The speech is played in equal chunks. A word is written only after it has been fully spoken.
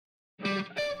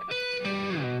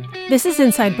This is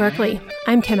Inside Berklee.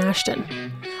 I'm Kim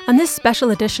Ashton. On this special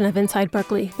edition of Inside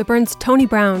Berklee, the BIRN's Tony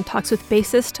Brown talks with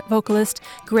bassist, vocalist,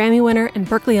 Grammy winner, and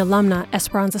Berklee alumna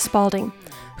Esperanza Spalding,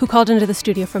 who called into the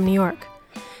studio from New York.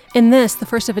 In this, the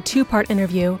first of a two-part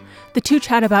interview, the two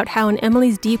chat about how in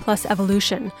Emily's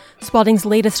D+Evolution, Spalding's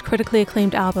latest critically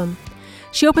acclaimed album,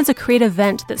 she opens a creative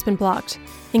vent that's been blocked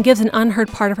and gives an unheard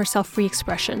part of herself free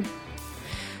expression.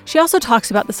 She also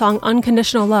talks about the song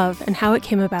Unconditional Love and how it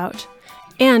came about,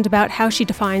 and about how she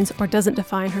defines or doesn't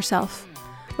define herself.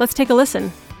 Let's take a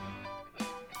listen.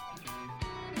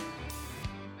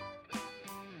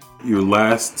 Your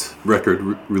last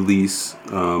record release,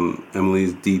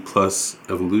 Emily's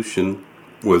D+Evolution,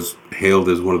 was hailed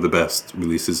as one of the best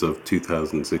releases of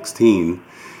 2016,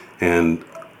 and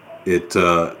it,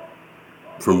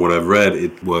 from what I've read,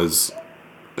 it was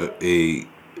a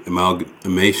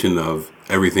amalgamation of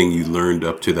everything you learned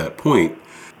up to that point.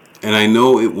 And I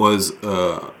know it was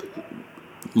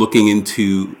looking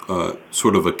into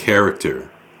sort of a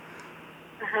character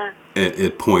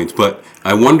at points, but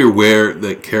I wonder where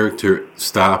that character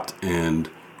stopped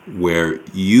and where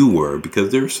you were,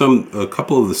 because there's a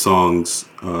couple of the songs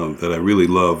that I really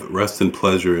love, Rest and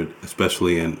Pleasure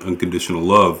especially, and Unconditional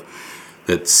Love,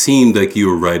 that seemed like you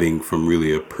were writing from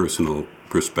really a personal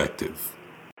perspective.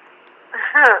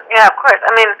 Yeah, of course.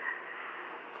 I mean,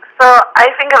 so I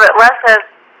think of it less as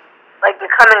like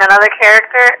becoming another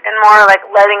character and more like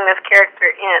letting this character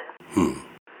in.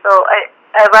 So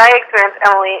as I experience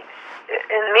Emily,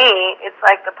 in me, it's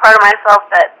like the part of myself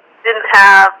that didn't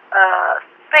have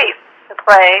space to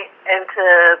play and to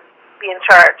be in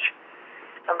charge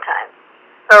sometimes.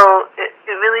 So it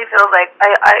really feels like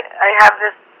I have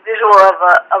this visual of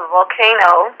a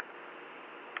volcano,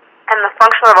 and the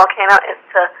function of a volcano is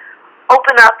to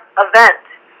open up a vent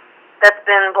that's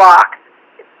been blocked.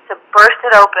 It's to burst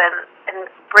it open and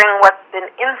bring what's been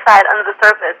inside under the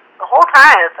surface. The whole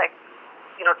time it's like,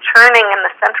 churning in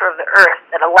the center of the earth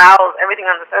that allows everything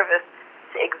on the surface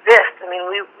to exist. I mean,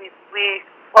 we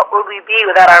what would we be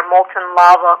without our molten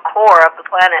lava core of the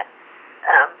planet?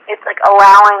 It's like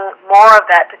allowing more of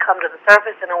that to come to the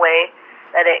surface in a way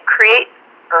that it creates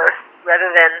earth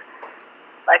rather than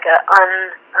like a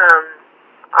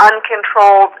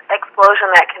uncontrolled explosion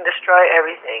that can destroy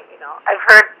everything. I've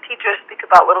heard teachers speak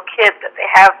about little kids that they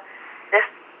have this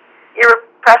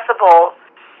irrepressible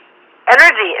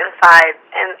energy inside,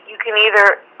 and you can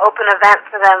either open a vent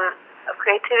for them of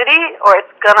creativity or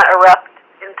it's going to erupt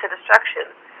into destruction.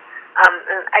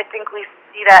 And I think we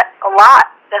see that a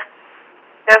lot.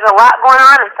 There's a lot going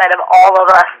on inside of all of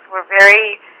us. We're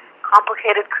very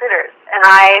complicated critters, and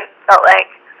I felt like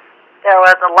there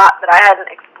was a lot that I hadn't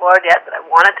explored yet that I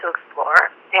wanted to explore,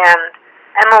 and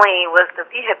Emily was the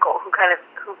vehicle who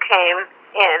came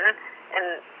in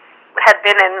and had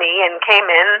been in me and came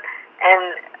in and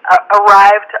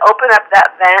arrived to open up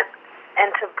that vent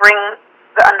and to bring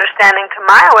the understanding to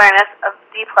my awareness of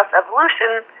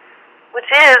D+Evolution,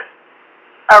 which is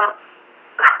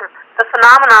the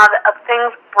phenomenon of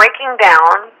things breaking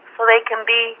down so they can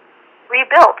be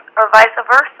rebuilt, or vice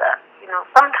versa.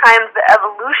 Sometimes the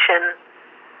evolution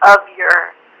of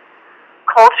your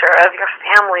culture, of your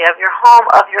family, of your home,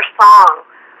 of your song,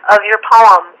 of your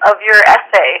poem, of your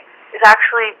essay is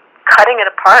actually cutting it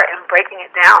apart and breaking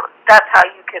it down. That's how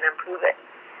you can improve it.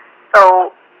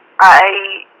 So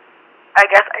I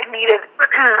guess I needed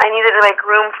to make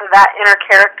room for that inner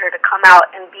character to come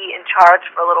out and be in charge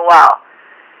for a little while.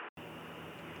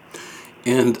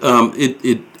 And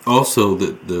it also,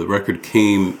 the record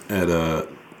came at a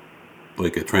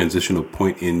transitional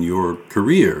point in your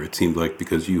career, it seemed like,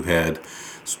 because you had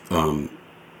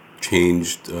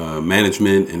changed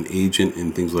management and agent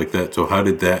and things like that. So how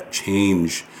did that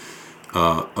change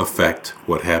affect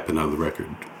what happened on the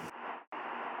record?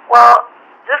 Well,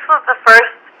 this was the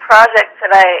first project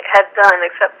that I had done,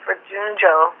 except for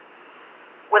Junjo,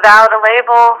 without a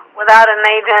label, without an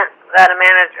agent, without a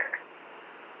manager.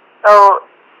 So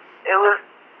it was,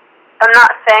 I'm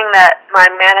not saying that my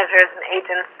managers and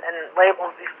agents and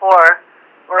labels before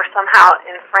were somehow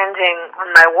infringing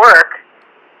on my work,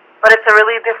 but it's a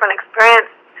really different experience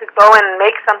to go and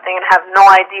make something and have no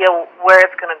idea where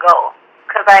it's going to go.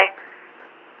 Because I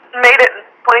made it in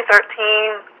 2013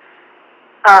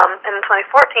 and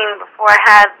 2014 before I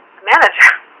had a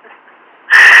manager,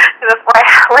 before I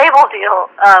had a label deal.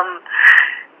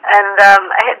 And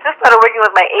I had just started working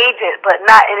with my agent, but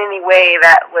not in any way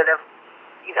that would have,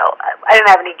 I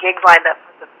didn't have any gigs lined up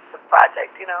for the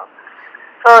project,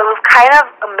 So it was kind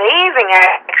of amazing,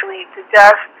 actually, to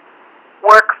just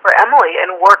work for Emily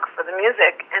and work for the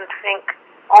music and think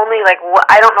only,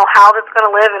 I don't know how that's going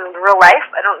to live in real life.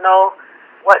 I don't know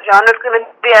what genre it's going to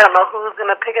be. I don't know who's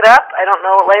going to pick it up. I don't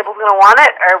know what label's going to want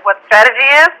it or what strategy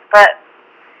is, but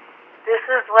this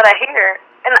is what I hear.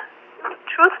 And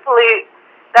truthfully,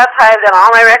 that's how I've done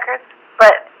all my records,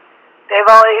 but they've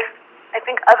always, I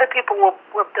think other people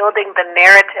were building the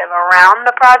narrative around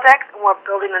the project, and we're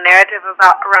building the narrative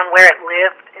around where it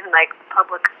lived in, like, the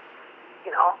public,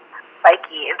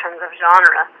 psyche in terms of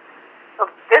genre. So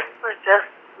this was just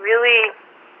really,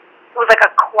 it was like a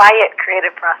quiet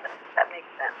creative process, if that makes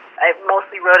sense. I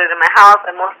mostly wrote it in my house.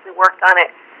 I mostly worked on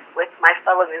it with my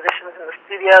fellow musicians in the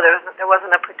studio. There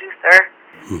wasn't a producer.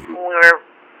 When we were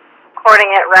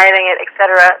recording it, writing it,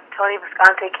 etc., Tony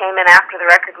Visconti came in after the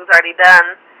record was already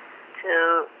done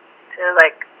to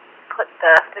like put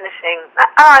the finishing, I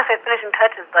don't want to say finishing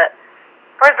touches, but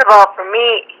first of all, for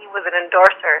me, he was an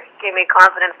endorser. He gave me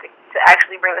confidence to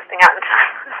actually bring this thing out into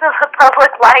the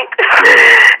public light.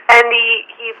 And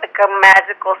he's like a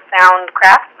magical sound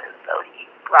craftsman, so he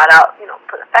brought out,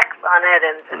 put effects on it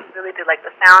and just really did like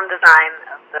the sound design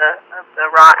of the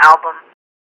raw album.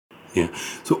 Yeah.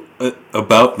 So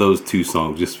about those two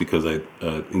songs, just because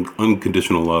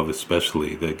Unconditional Love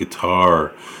especially, the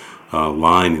guitar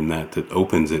line in that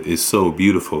opens it is so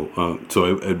beautiful.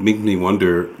 So it makes me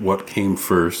wonder what came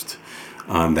first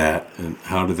on that, and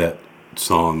how did that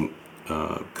song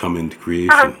come into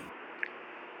creation?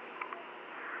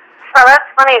 So that's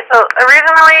funny. So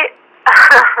originally,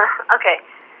 okay,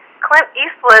 Clint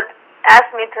Eastwood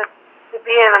asked me to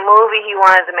be in a movie he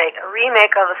wanted to make, a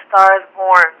remake of A Star Is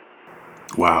Born.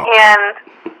 Wow. And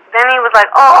then he was like,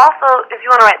 also, if you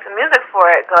want to write some music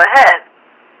for it, go ahead.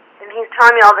 And he's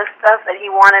telling me all this stuff that he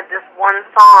wanted this one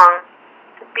song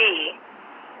to be.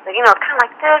 Like, it's kind of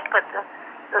like this,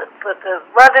 but the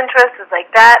love interest is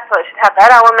like that, so it should have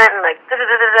that element, and like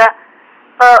da-da-da-da-da.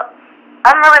 So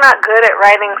I'm really not good at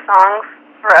writing songs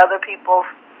for other people's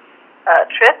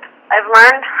trips, I've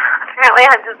learned. Apparently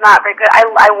I'm just not very good.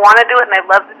 I want to do it, and I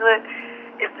love to do it.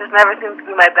 It just never seems to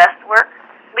be my best work.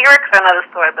 Lyrics are another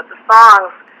story, but the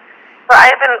songs. So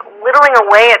I've been whittling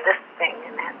away at this thing,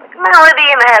 and it had like a melody,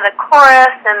 and it had a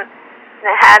chorus, and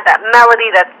it had that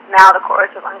melody that's now the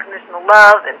chorus of Unconditional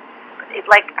Love, and it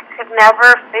I could never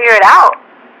figure it out.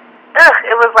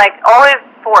 It was like always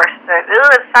forced. Or,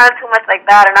 it sounded too much like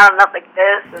that, or not enough like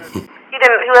this. And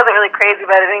he wasn't really crazy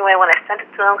about it anyway when I sent it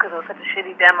to him because it was such a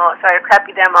shitty demo. Sorry, a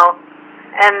crappy demo.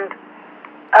 And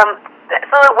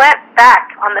so it went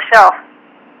back on the shelf.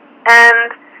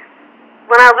 And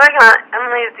when I was working on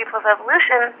Emily's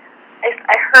D+Evolution,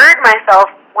 I heard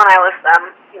myself when I was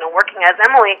working as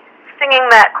Emily singing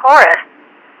that chorus,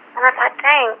 and I thought,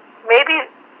 dang, maybe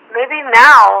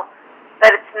now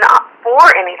that it's not for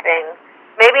anything,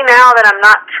 maybe now that I'm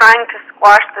not trying to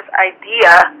squash this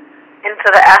idea into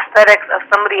the aesthetics of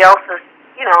somebody else's,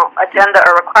 agenda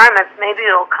or requirements, maybe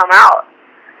it'll come out.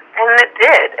 And it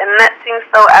did, and that seems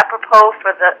so apropos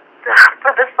for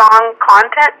the song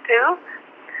content too.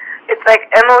 It's like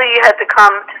Emily had to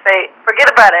come to say, forget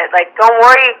about it. Like, don't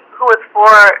worry who it's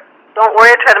for. Don't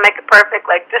worry to try to make it perfect.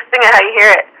 Like, just sing it how you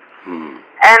hear it.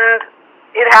 And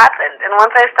it happened. And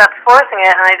once I stopped forcing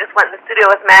it, and I just went in the studio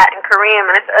with Matt and Kareem,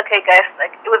 and I said, okay, guys,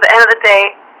 like, it was the end of the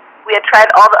day. We had tried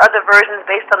all the other versions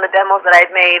based on the demos that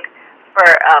I'd made for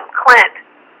Clint.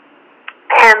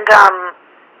 And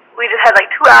we just had, 2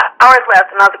 hours left,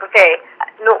 and I was like, okay,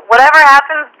 whatever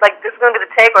happens, this is going to be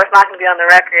the take, or it's not going to be on the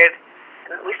record.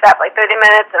 We sat for 30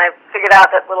 minutes, and I figured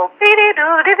out that little dee-dee-doo,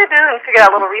 and figured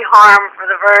out a little reharm for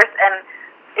the verse, and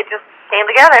it just came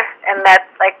together. And that's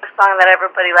the song that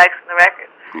everybody likes in the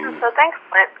record. So thanks,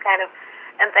 Clint, kind of,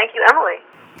 and thank you, Emily.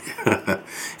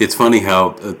 It's funny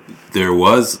how there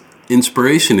was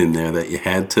inspiration in there that you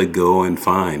had to go and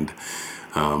find.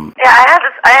 Yeah,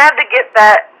 I had to get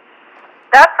that.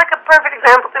 That's a perfect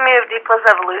example to me of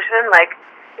D+Evolution.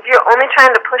 If you're only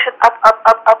trying to push it up,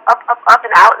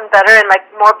 and out, and better, and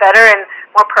more better, and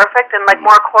more perfect, and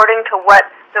more according to what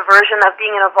the version of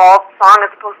being an evolved song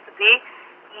is supposed to be,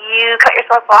 you cut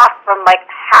yourself off from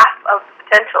half of the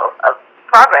potential of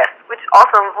progress, which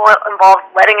also involves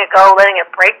letting it go, letting it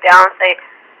break down, and say,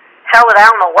 hell with it,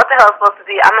 I don't know what the hell it's supposed to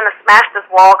be. I'm going to smash this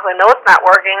wall because I know it's not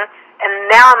working, and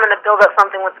now I'm going to build up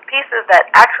something with the pieces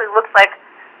that actually looks like,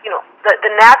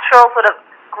 the natural sort of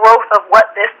growth of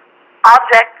what this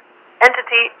object,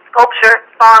 entity, sculpture,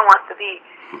 song wants to be.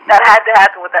 That had to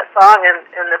happen with that song, and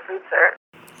the fruits are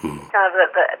kind of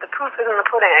the proof is in the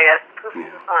pudding, I guess. The proof is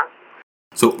in the song.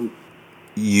 So,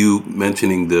 you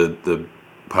mentioning the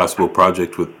possible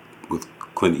project with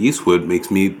Clint Eastwood makes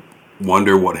me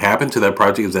wonder what happened to that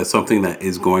project. Is that something that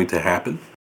is going to happen?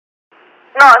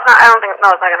 No, it's not. I don't think. No,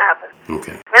 it's not going to happen.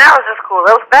 Okay. I mean, that was just cool.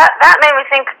 That made me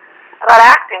think about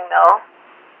acting, though.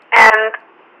 And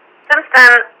since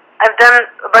then, I've done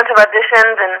a bunch of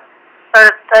auditions and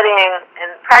started studying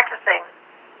and practicing.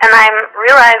 And I'm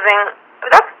realizing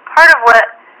that's part of what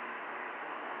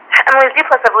Emily's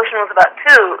D+Evolution was about,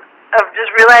 too, of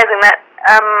just realizing that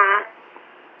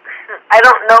I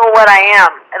don't know what I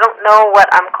am. I don't know what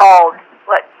I'm called,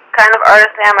 what kind of artist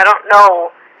I am. I don't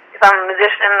know if I'm a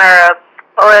musician or a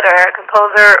poet or a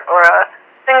composer or a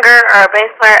singer or a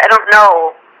bass player. I don't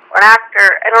know. Or an actor.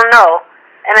 I don't know.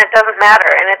 And it doesn't matter.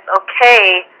 And it's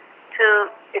okay to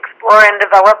explore and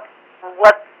develop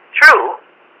what's true.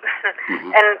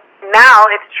 And now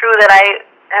it's true that I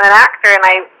am an actor and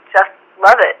I just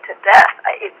love it to death.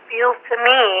 It feels to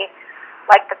me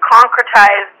like the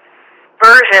concretized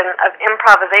version of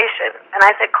improvisation. And I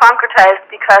say concretized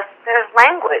because there's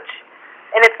language.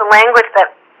 And it's a language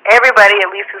that everybody,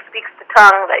 at least who speaks the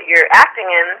tongue that you're acting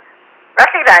in,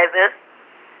 recognizes.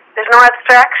 There's no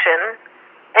abstraction.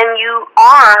 And you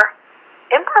are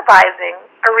improvising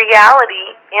a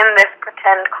reality in this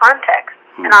pretend context.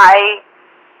 And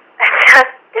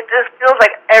it just feels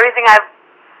like everything I've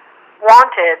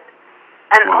wanted.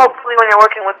 And hopefully when you're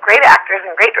working with great actors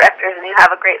and great directors and you have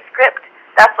a great script,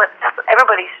 that's what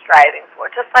everybody's striving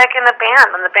for. Just like in a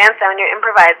band, on the bandstand when you're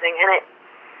improvising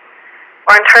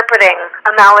or interpreting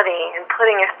a melody and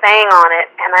putting your saying on it,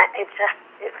 and it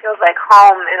feels like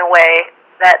home in a way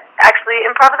that actually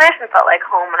improvisation felt like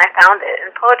home when I found it, and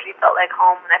poetry felt like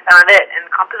home when I found it, and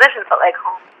composition felt like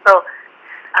home. So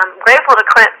I'm grateful to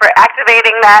Clint for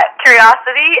activating that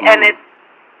curiosity, and it's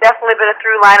definitely been a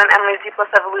through line on Emily's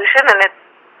D+Evolution, and it's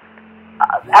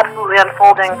absolutely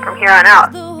unfolding from here on out.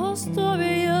 The whole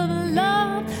story of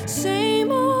love,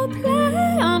 same old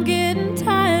play, I'm getting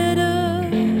tired of.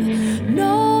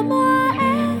 No more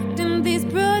acting these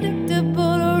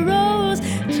predictable roles,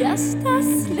 just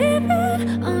us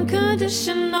living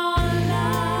unconditional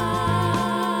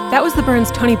love. That was the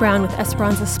BIRN's Tony Brown with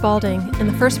Esperanza Spalding in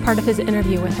the first part of his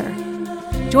interview with her.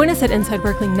 Join us at Inside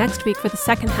Berklee next week for the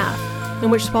second half, in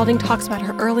which Spalding talks about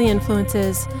her early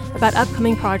influences, about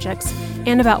upcoming projects,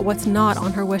 and about what's not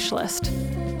on her wish list.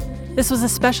 This was a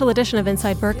special edition of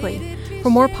Inside Berklee. For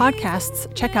more podcasts,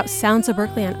 check out Sounds of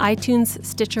Berklee on iTunes,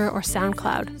 Stitcher, or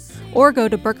SoundCloud, or go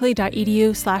to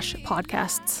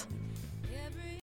berklee.edu/podcasts.